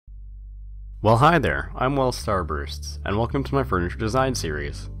Well, hi there, I'm WellStarbursts, and welcome to my furniture design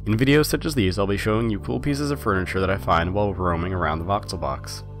series. In videos such as these, I'll be showing you cool pieces of furniture that I find while roaming around the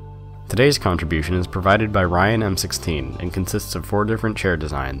VoxelBox. Today's contribution is provided by Ryan M16 and consists of 4 different chair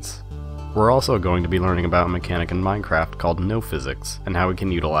designs. We're also going to be learning about a mechanic in Minecraft called no physics, and how we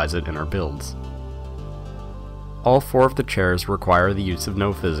can utilize it in our builds. All 4 of the chairs require the use of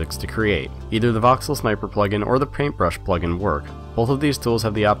no physics to create. Either the Voxel Sniper plugin or the Paintbrush plugin work. Both of these tools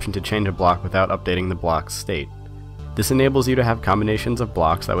have the option to change a block without updating the block's state. This enables you to have combinations of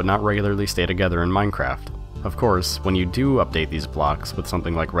blocks that would not regularly stay together in Minecraft. Of course, when you do update these blocks with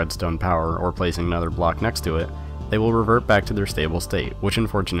something like redstone power or placing another block next to it, they will revert back to their stable state, which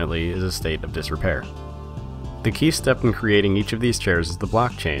unfortunately is a state of disrepair. The key step in creating each of these chairs is the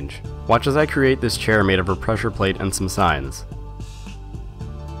block change. Watch as I create this chair made of a pressure plate and some signs.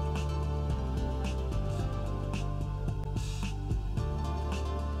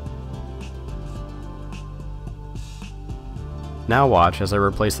 Now watch as I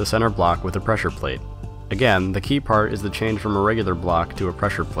replace the center block with a pressure plate. Again, the key part is the change from a regular block to a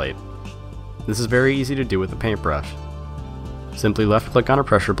pressure plate. This is very easy to do with a paintbrush. Simply left click on a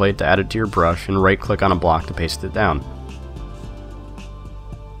pressure plate to add it to your brush and right click on a block to paste it down.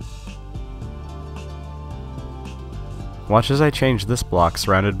 Watch as I change this block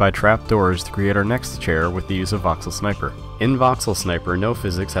surrounded by trapdoors to create our next chair with the use of Voxel Sniper. In Voxel Sniper, no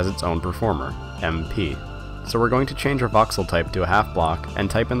physics has its own performer, MP. So we're going to change our voxel type to a half block and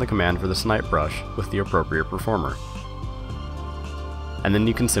type in the command for the snipe brush with the appropriate performer. And then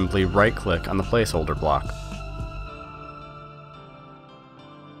you can simply right click on the placeholder block.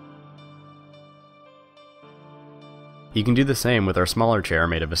 You can do the same with our smaller chair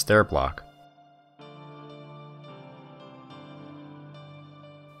made of a stair block.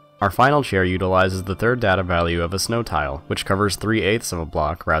 Our final chair utilizes the third data value of a snow tile, which covers 3/8 of a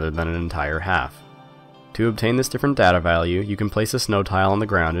block rather than an entire half. To obtain this different data value, you can place a snow tile on the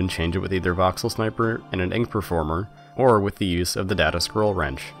ground and change it with either Voxel Sniper and an ink performer, or with the use of the data scroll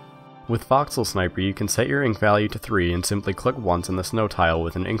wrench. With Voxel Sniper, you can set your ink value to 3 and simply click once on the snow tile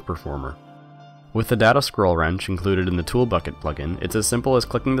with an ink performer. With the data scroll wrench included in the Tool Bucket plugin, it's as simple as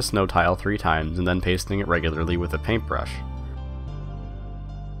clicking the snow tile 3 times and then pasting it regularly with a paintbrush.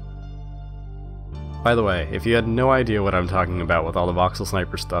 By the way, if you had no idea what I'm talking about with all the Voxel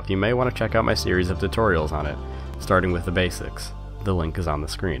Sniper stuff, you may want to check out my series of tutorials on it, starting with the basics. The link is on the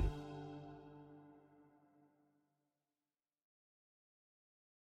screen.